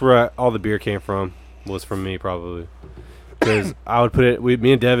 Yeah, that's where all the beer came from. Was from me, probably. Because I would put it,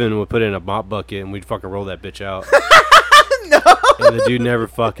 me and Devin would put it in a mop bucket and we'd fucking roll that bitch out. No. And the dude never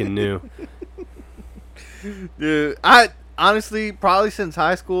fucking knew. Dude, I honestly, probably since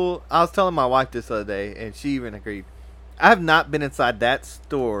high school, I was telling my wife this the other day, and she even agreed. I have not been inside that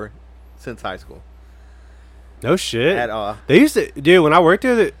store since high school. No shit. At all. They used to, dude, when I worked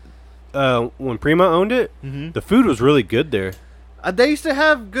there, when Prima owned it, the food was really good there. They used to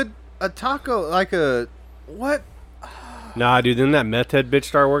have a taco, like a, what? Nah, dude, then that meth head bitch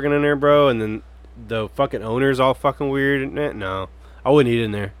started working in there, bro, and then the fucking owner's all fucking weird. No, I wouldn't eat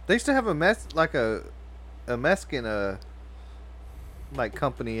in there. They used to have a Mexican like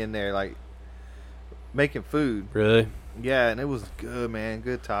company in there, like making food. Really? Yeah, and it was good, man.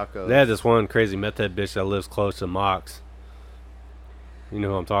 Good tacos. They had this one crazy meth head bitch that lives close to Mox. You know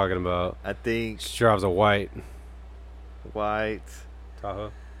who I'm talking about. I think. She drives a white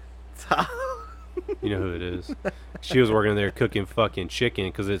Tahoe. You know who it is. She was working there cooking fucking chicken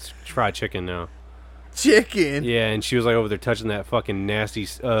because it's fried chicken now. Chicken? Yeah, and she was like over there touching that fucking nasty.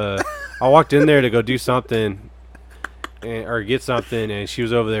 I walked in there to go do something or get something, and she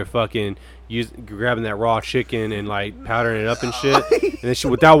was over there fucking grabbing that raw chicken and like powdering it up and shit. And then she,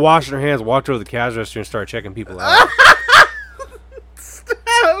 without washing her hands, walked over to the cash register and started checking people out.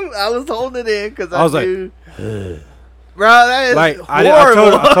 I was holding it in because I was knew. Like, bro, that is like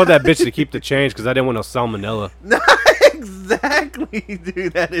horrible. I told that bitch to keep the change because I didn't want no salmonella. Exactly,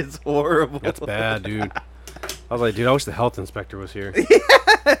 dude. That is horrible. That's bad, dude. I was like, dude, I wish the health inspector was here.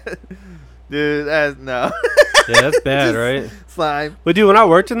 Yeah. Dude, that's no. Yeah, that's bad, right? Slime. But dude, when I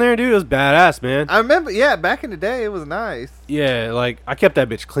worked in there, dude, it was badass, man. I remember, yeah, back in the day, it was nice. Yeah, like I kept that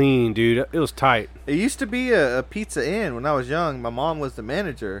bitch clean, dude. It was tight. It used to be a Pizza Inn when I was young. My mom was the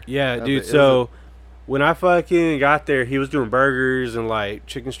manager. Yeah, dude. So when I fucking got there, he was doing burgers and like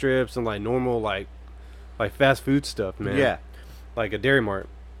chicken strips and like normal like fast food stuff, man. Yeah. Like a Dairy Mart.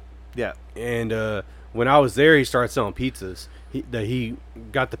 Yeah. And when I was there, he started selling pizzas. He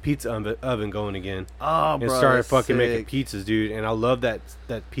got the pizza oven going again. Oh, And bro, started that's fucking sick. making pizzas, dude. And I love that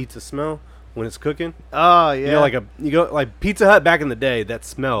pizza smell when it's cooking. Oh, yeah. You go like Pizza Hut back in the day. That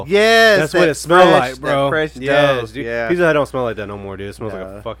smell. Yes, That's what it smelled like, bro. That fresh Yes, dough. dude. Yeah. Pizza Hut don't smell like that no more, dude. It smells like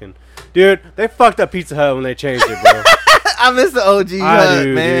No. a fucking. Dude, they fucked up Pizza Hut when they changed it, bro. I miss the OG I Hut,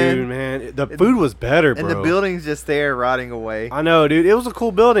 do, man. dude, man. The food was better, bro. And the building's just there rotting away. I know, dude. It was a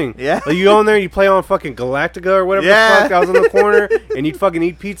cool building. Yeah. Like, you go in there, you play on fucking Galactica or whatever Yeah. the fuck that was in the corner, and you'd fucking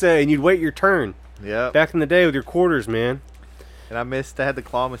eat pizza and you'd wait your turn. Yep. Back in the day with your quarters, man. And I missed, they had the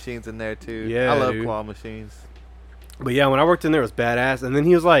claw machines in there, too. Yeah, I love dude. claw machines. But yeah, when I worked in there, it was badass. And then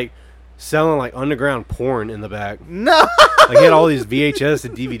he was like selling like underground porn in the back. No! Like he had all these VHS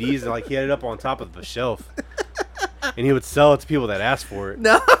and DVDs, and like he had it up on top of the shelf. And he would sell it to people that asked for it.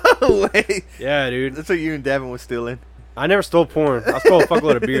 No way. Yeah, dude. That's what you and Devin was stealing. I never stole porn. I stole a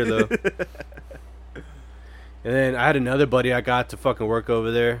fuckload of beer though. And then I had another buddy I got to fucking work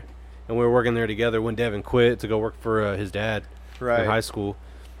over there, and we were working there together when Devin quit to go work for his dad in high school.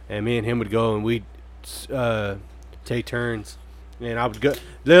 And me and him would go and we'd take turns. And I would go,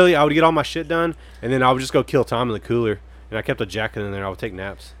 literally, I would get all my shit done, and then I would just go kill Tom in the cooler. And I kept a jacket in there. I would take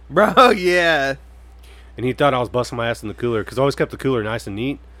naps. Bro, yeah. And he thought I was busting my ass in the cooler because I always kept the cooler nice and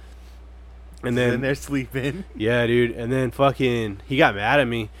neat. And then they're sleeping. yeah, dude. And then fucking he got mad at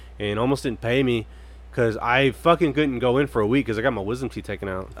me and almost didn't pay me because I fucking couldn't go in for a week because I got my wisdom teeth taken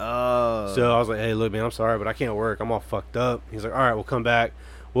out. Oh. So I was like, hey, look, man, I'm sorry, but I can't work. I'm all fucked up. He's like, all right, we'll come back.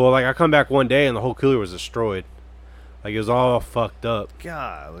 Well, like I come back one day and the whole cooler was destroyed. Like it was all fucked up.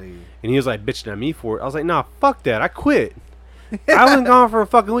 Golly. And he was like bitching at me for it. I was like, nah, fuck that. I quit. I wasn't gone for a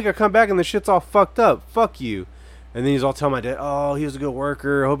fucking week. I come back and the shit's all fucked up. Fuck you. And then he's all telling my dad, oh, he was a good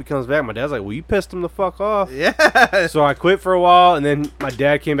worker. I hope he comes back. My dad's like, well, you pissed him the fuck off. Yeah. So I quit for a while, and then my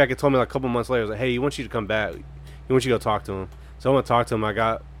dad came back and told me like a couple months later, he was like, hey, he wants you to come back. He wants you to go talk to him. So I went to talk to him.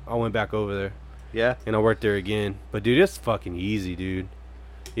 I went back over there, Yeah. and I worked there again. But dude, it's fucking easy, dude.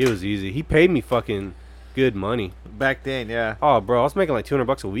 It was easy. He paid me fucking good money. Back then, yeah. Oh, bro, I was making like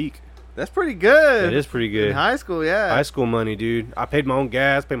 $200 a week. That's pretty good. It is pretty good. In high school, yeah. High school money, dude. I paid my own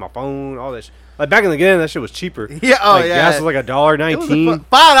gas, paid my phone, all that shit. Like back in the day, that shit was cheaper. Yeah, oh like, yeah. Gas was like $1.19.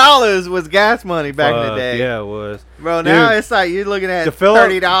 $5 was gas money back in the day. Yeah, it was. Bro, now Dude, it's like you're looking at to fill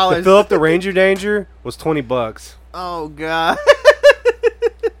 $30. to fill up the Ranger Danger was $20. Oh god.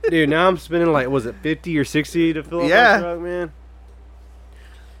 Dude, now I'm spending like, was it 50 or 60 to fill up Yeah. my truck, man?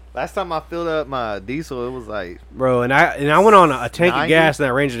 Last time I filled up my diesel, it was like Bro, and I went on a tank of 90? gas in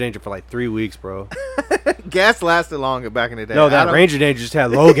that Ranger Danger for like 3 weeks, bro. gas lasted longer back in the day. No, I that don't- Ranger Danger just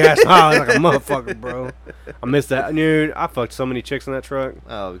had low gas mileage like a motherfucker, bro. I missed that. Dude, I fucked so many chicks in that truck.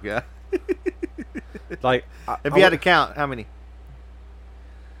 Oh god. Like, If you had to count, how many?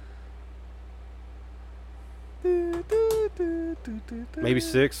 maybe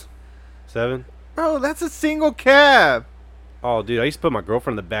 6, 7. Bro, that's a single cab. Oh, dude, I used to put my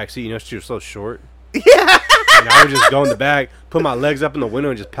girlfriend in the back seat. You know, she was so short. Yeah. And I would just go in the back, put my legs up in the window,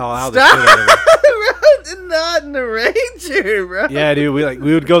 and just pal out the shit out of her. Bro, not in the Ranger, bro. Yeah, dude,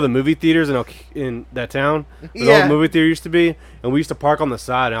 we would go to the movie theaters in that town. Where the Yeah. old movie theater used to be, and we used to park on the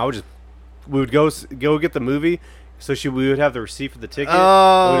side, and we would go get the movie. So we would have the receipt for the ticket.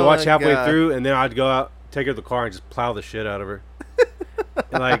 Oh, and we'd watch my halfway God. through, and then I'd go out, take her to the car, and just plow the shit out of her.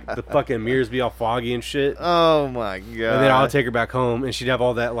 And like the fucking mirrors be all foggy and shit. Oh my god. And then I'll take her back home, and she'd have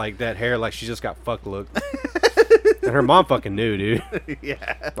all that like that hair, like she just got fucked look. And her mom fucking knew, dude.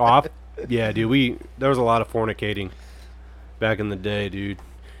 Yeah. Oh, yeah, dude. There was a lot of fornicating back in the day, dude.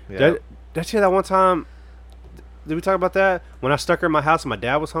 Yeah. Did I tell you that one time? Did we talk about that when I stuck her in my house and my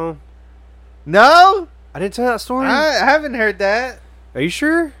dad was home? No, I didn't tell that story. I haven't heard that. Are you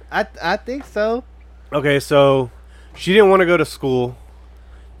sure? I think so. Okay, so she didn't want to go to school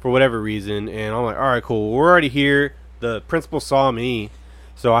for whatever reason, and I'm like, all right, cool. We're already here. The principal saw me,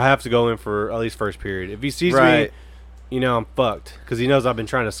 so I have to go in for at least first period. If he sees me, Right. you know, I'm fucked because he knows I've been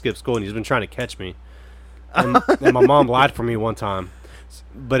trying to skip school and he's been trying to catch me. And my mom lied for me one time,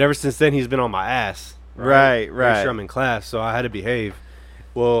 but ever since then he's been on my ass. Right. Make sure I'm in class, so I had to behave.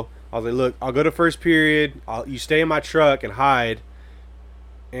 Well, I was like, look, I'll go to first period. You stay in my truck and hide,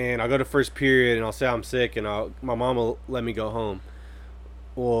 and I'll go to first period and I'll say I'm sick, and my mom will let me go home.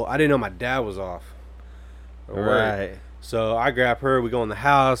 Well, I didn't know my dad was off. or work. Right. So I grab her. We go in the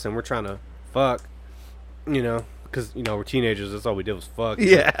house and we're trying to fuck. You know, because we're teenagers. That's all we did was fuck.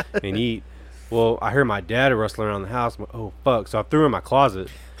 Yeah. And eat. Well, I heard my dad rustling around the house. I'm like, oh fuck! So I threw her in my closet.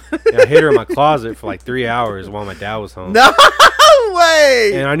 And I hid her in my closet for like 3 hours while my dad was home. No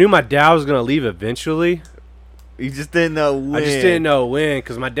way. And I knew my dad was gonna leave eventually. You just didn't know when. I just didn't know when,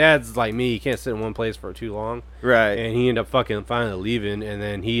 because my dad's like me. He can't sit in one place for too long. Right. And he ended up fucking finally leaving, and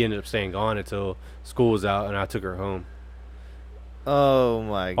then he ended up staying gone until school was out, and I took her home. Oh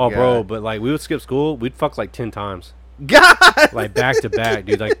my god. Oh, bro, but like we would skip school. We'd fuck like 10 times. God. Like back to back,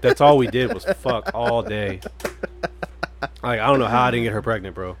 dude. Like that's all we did was fuck all day. Like I don't know how I didn't get her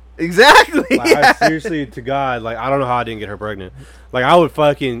pregnant, bro. Exactly. Like, I seriously, to God, like I don't know how I didn't get her pregnant. Like I would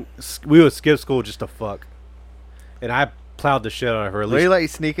we would skip school just to fuck. And I plowed the shit out of her. At Were least you like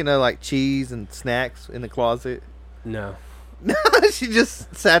sneaking her like cheese and snacks in the closet? no. No, she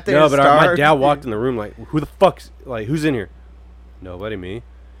just sat there. No, and but my starved. dad walked in the room like, who the fuck's, like, who's in here? Nobody, me.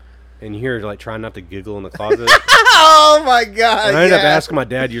 And you hear her, like, trying not to giggle in the closet. Oh my god. And I ended up yeah. asking my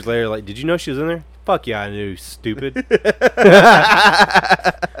dad years later, like, did you know she was in there? Fuck yeah, I knew, stupid.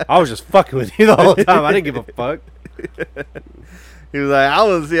 I was just fucking with you the whole time. I didn't give a fuck. He was like, I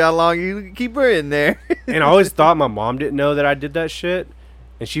want to see how long you can keep her in there. And I always thought my mom didn't know that I did that shit.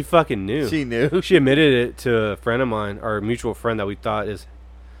 And she fucking knew. She knew. She admitted it to a friend of mine, our mutual friend that we thought is.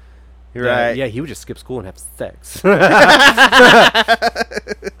 You're right. Yeah, he would just skip school and have sex. That's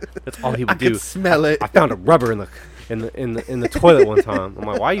all he would I do. could smell it. I found a rubber in the toilet one time. I'm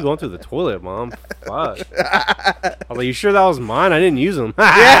like, why are you going through the toilet, Mom? Fuck. I was like, you sure that was mine? I didn't use them.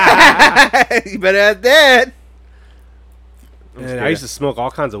 Yeah. You better have that. And I used to smoke all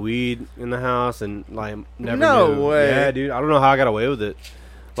kinds of weed in the house and like never No knew. way. Yeah, dude. I don't know how I got away with it.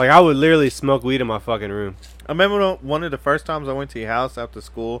 Like I would literally smoke weed in my fucking room. I remember one of the first times I went to your house after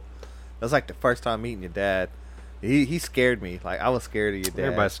school. That was like the first time meeting your dad. He scared me. Like I was scared of your dad.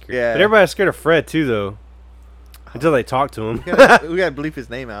 Everybody's scared. Yeah. But everybody's scared of Fred too, though. Until they talk to him. we gotta bleep his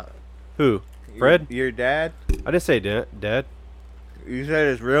name out. Who? Fred? Your dad? I didn't say dad. You said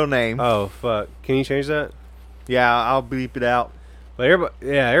his real name. Oh fuck! Can you change that? Yeah, I'll bleep it out. But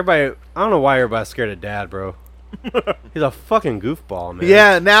everybody. I don't know why everybody's scared of Dad, bro. He's a fucking goofball, man.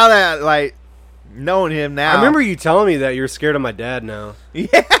 Yeah, now that like knowing him now. I remember you telling me that you're scared of my dad now. Yeah.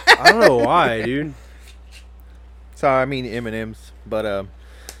 I don't know why, dude. Sorry, I mean M&M's, but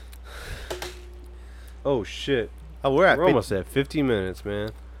Oh shit! oh, we're almost at 15 minutes,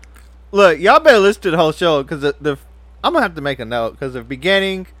 man. Look, y'all better listen to the whole show because I'm gonna have to make a note because the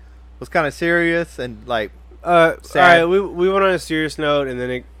beginning was kind of serious and like. All Sad. right, we went on a serious note, and then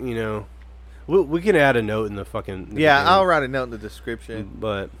it, we can add a note in the fucking. Yeah, beginning. I'll write a note in the description.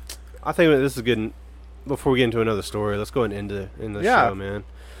 But I think this is good. Before we get into another story, let's go ahead and end the Yeah. show, man.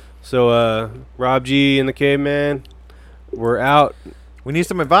 So, Rob G and the Caveman, we're out. We need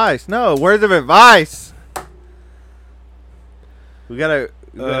some advice. No, words of advice. We gotta.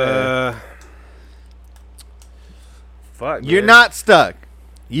 Fuck. You're man. not stuck.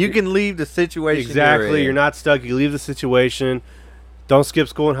 You can leave the situation. Exactly. You're not stuck. You leave the situation. Don't skip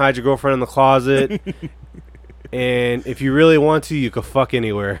school and hide your girlfriend in the closet. And if you really want to, you can fuck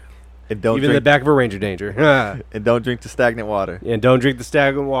anywhere. And don't even in the drink, back of a Ranger Danger. and don't drink the stagnant water. And don't drink the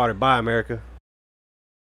stagnant water. Bye, America.